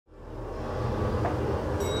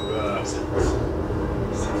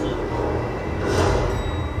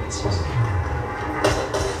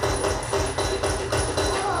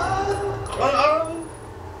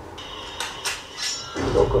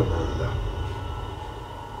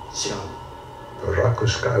Raku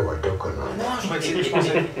Sky wa Dokona. Non, je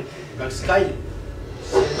pensais. Sky.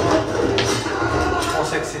 Je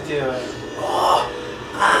pensais que c'était. Oh!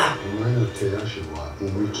 Ah!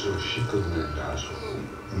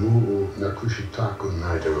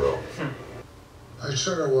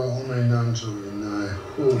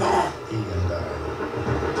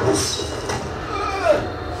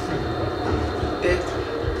 Peut-être.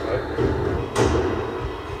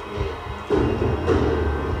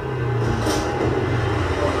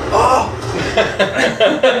 Oh!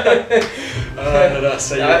 Ah là là,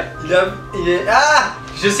 ça y est. Il est. Ah!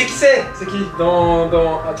 Je sais qui c'est! C'est qui? Attends,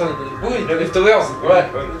 Oui, le Leftovers. Ouais.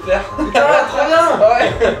 Putain, trop bien!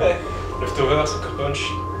 Ouais. Leftovers, Sucker Punch.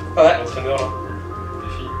 Ouais. L'entraîneur là. Des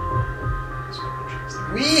filles. Sucker Punch.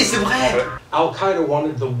 Oui, c'est vrai! Ouais. Al-Qaeda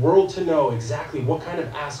wanted the world to know exactly what kind of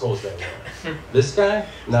assholes they were. This guy,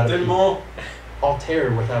 not a peep. Tellement.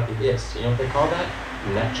 Altair without the ist. You know what they call that?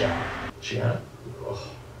 Nut job. Gianna? Oh.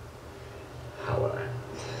 How would I?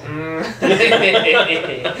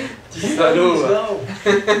 Petit salaud!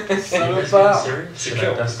 Salopard! Should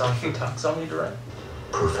I dust off the tux on you, Duran?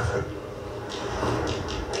 Proof of it.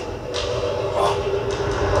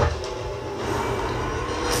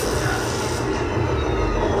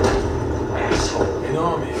 Mais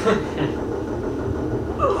non, mais.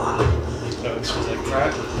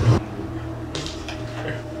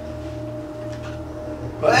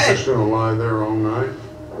 I'm just gonna lie there all night.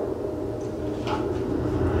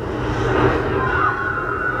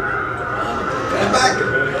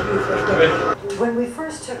 When we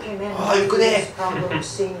first took him in, his problems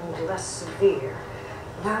seemed less severe.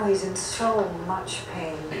 Now he's in so much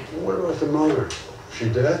pain. What about the mother? She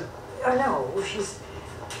dead? Oh no, she's...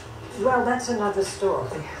 Well, that's another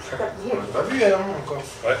story. But here, Pas vu alors encore.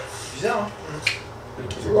 Ouais. Bizarre, hein?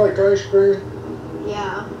 You like ice cream?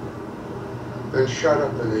 Yeah. Then shut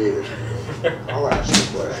up and eat it. I'll ask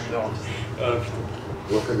the question.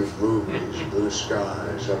 Looking at movies, blue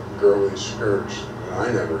skies, up girly skirts that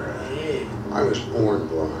I never had. Hey. I was born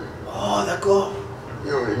blind. Oh, d'accord.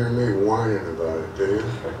 You don't hear me whining about it, do you?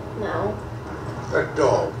 No. That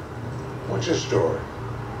dog, what's his story?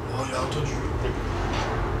 Oh, il a entendu.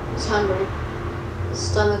 He's hungry. His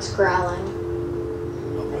stomach's growling.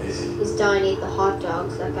 He's dying to eat the hot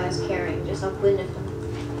dogs that guy's carrying just upwind of him.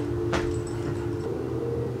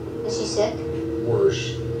 Is she sick?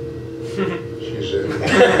 Worse. She's in.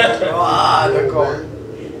 Ah, d'accord.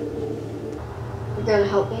 You're gonna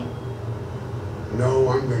help me? No,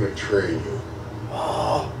 I'm gonna train you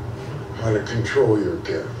Oh. how to control your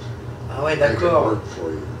gift. Ah ouais, Make it d'accord. work for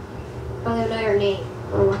you. I'm gonna know your name.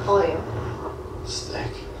 What do I call you?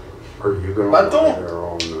 Stick. Are you gonna Bâton. lie there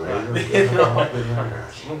all night? Mais non.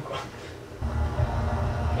 Sinon quoi.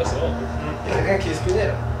 Là c'est bon. Il y a quelqu'un qui est espionné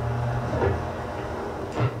là.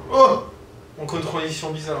 Oh! Encore une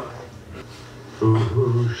transition bizarre.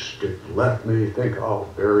 Ooh, Stick, let me think I'll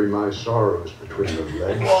bury my sorrows between the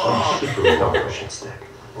legs of superpowers. Stick.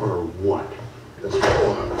 Or what? You're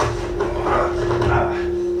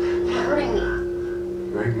hurting me.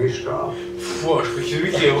 Make me stop. Pouah, je crois que c'est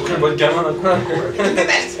lui qui a repris le boîte de gamin d'un coup.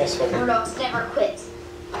 Murdoch's never quit.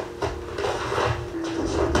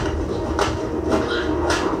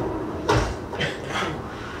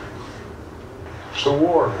 It's the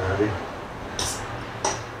war, Maddie.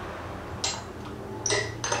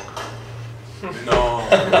 Non.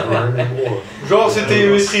 We're in the war. Genre c'était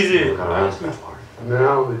maîtrisé.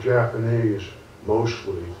 Now the Japanese,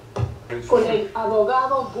 mostly. Con el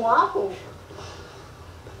abogado guapo.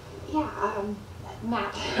 Yeah,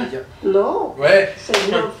 Matt. No, Ouais,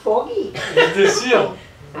 señor Foggy. j'étais sûr.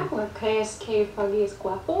 ¿No crees que Foggy es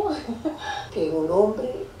guapo? Que un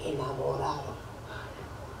hombre enamorado.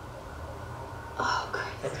 Oh,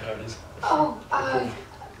 Christ. Oh,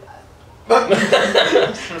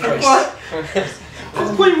 Pourquoi?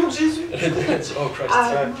 Pourquoi ils montent Jésus? Oh Christ.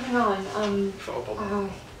 moving on. Oh, pardon.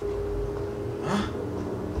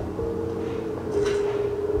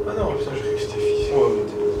 Ah non, putain, j'ai cru que c'était fils.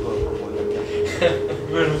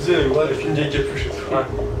 Ouais, je me disais, ouais, le film vieille capuche. Ouais.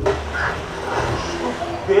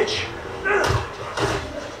 Bitch!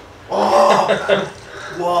 Oh!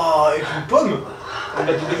 Wow, avec une pomme?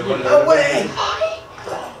 Ah ouais!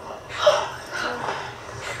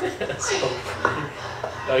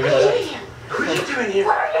 Arrivé là. What are you doing here?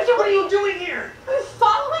 What are you doing here?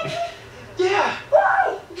 Following me? Yeah!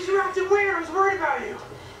 Why? Because you were acting weird. I was worried about you.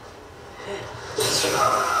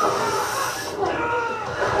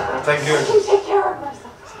 Ta gueule. You take care of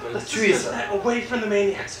myself. La tuer ça. Away from the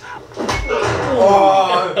maniacs.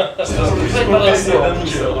 Oh! C'est trop le plaisir,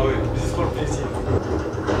 c'est trop le plaisir.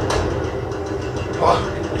 Oh!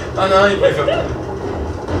 Ah non, il va faire.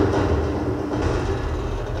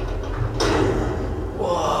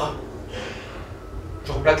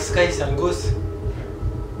 Black Sky, c'est un gosse.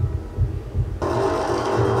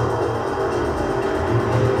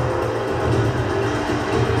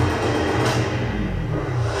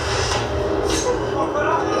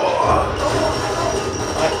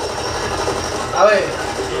 Ah ouais.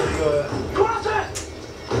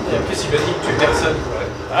 Et en plus il m'a dit que tu es personne.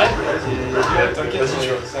 Ouais, t'inquiète,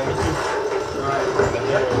 c'est un mytho.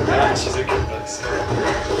 She's a good box.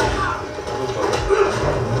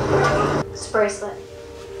 This bracelet.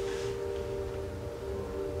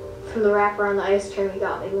 From the wrapper on the ice cream he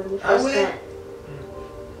got me when we first met.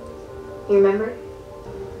 You remember?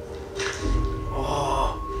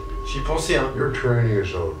 Oh, j'y pensais hein. Your training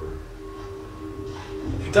is over.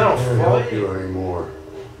 Putain, I can't help l'enfoiré. you anymore.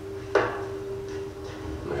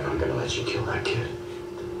 Man, I'm gonna let you kill that kid.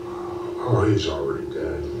 Oh, he's already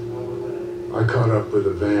dead. I caught up with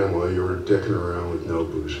the van while you were dicking around with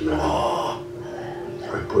Nobu's man. Oh,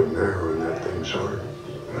 I put an arrow in that thing's heart.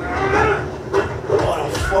 oh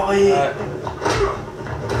l'enfoiré. Ouais.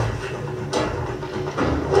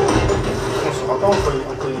 On saura pas en quoi il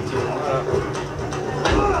était.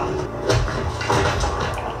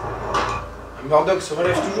 Murdoch se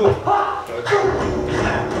relève toujours.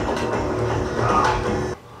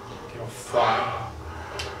 Quel enfoiré.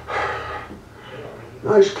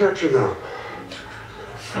 Nice catching up.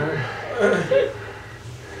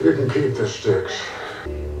 You can keep the sticks.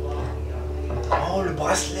 Oh, le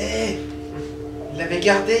bracelet. Il l'avait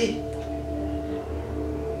gardé.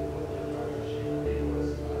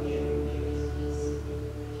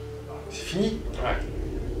 C'est fini. Ouais.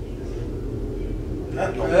 Ah,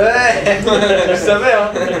 ouais. Je savais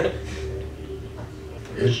hein.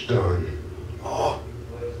 It's done. Oh,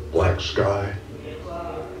 Black Sky,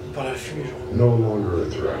 il parle à la fumée genre. no longer a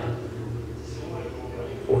threat.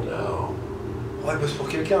 For now. Ouais, il bosse pour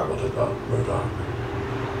quelqu'un. What about Murdoch?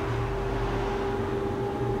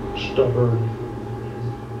 Stubborn,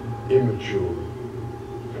 immature,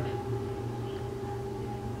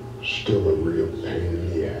 still a real pain in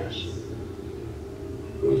the ass.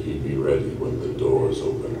 Will he be ready when the doors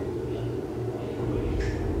open?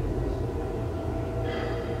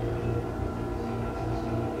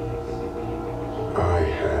 I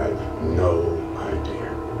have no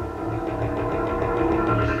idea.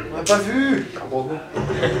 On l'a pas vu. Bravo.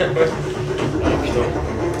 Ah putain.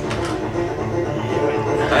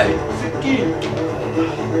 Ouais, c'est qui?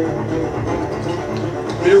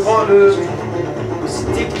 Mais le grand, le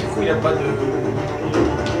stick, du coup, il a pas de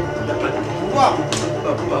pouvoir.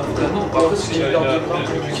 Pas vraiment. Après, c'est qu'il a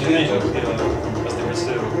depuis qu'il est né, il a pris.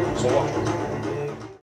 C'était son roi.